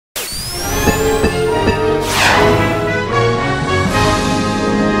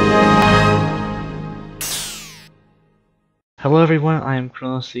Hello everyone, I am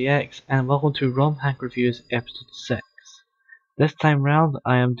ChronosZX and welcome to ROM Hack Reviews episode 6. This time round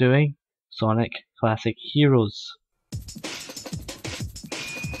I am doing Sonic Classic Heroes.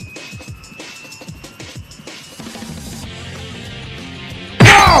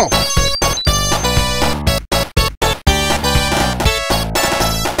 No!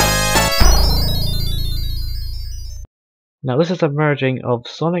 Now this is a merging of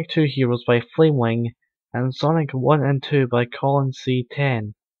Sonic 2 Heroes by Flamewing and Sonic 1 and 2 by Colin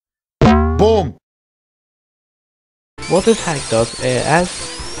C10. Boom! What this hack does, it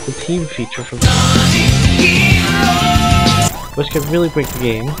adds the team feature from which can really break the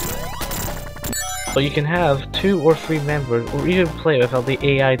game. But you can have 2 or 3 members or even play without the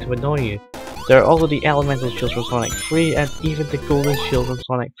AI to annoy you. There are also the elemental shields from Sonic 3 and even the golden shield from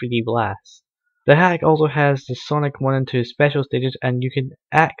Sonic 3D Blast. The hack also has the Sonic 1 and 2 special stages and you can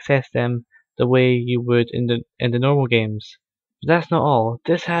access them the way you would in the normal games. But that's not all.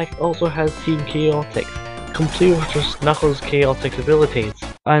 This hack also has Team Chaotix, complete with just Knuckles' Chaotix abilities.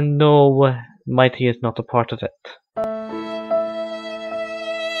 And no, Mighty is not a part of it.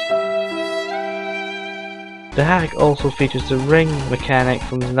 The hack also features the ring mechanic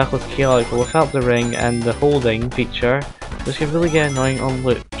from Knuckles Chaotix, but without the ring and the holding feature, which can really get annoying on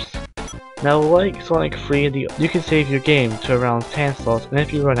loops. Now, like Sonic 3, you can save your game to around 10 slots, and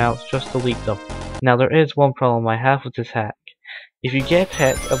if you run out, just delete them. Now there is one problem I have with this hack. If you get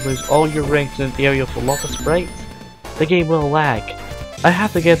hit and lose all your rings in an area with a lot of sprites, the game will lag. I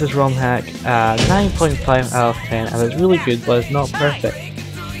have to give this ROM hack a 9.5 out of 10, and it's really good, but it's not perfect.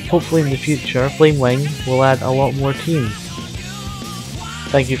 Hopefully in the future, Flamewing will add a lot more teams.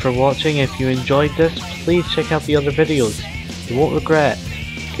 Thank you for watching. If you enjoyed this, please check out the other videos. You won't regret.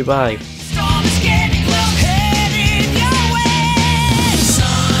 Goodbye.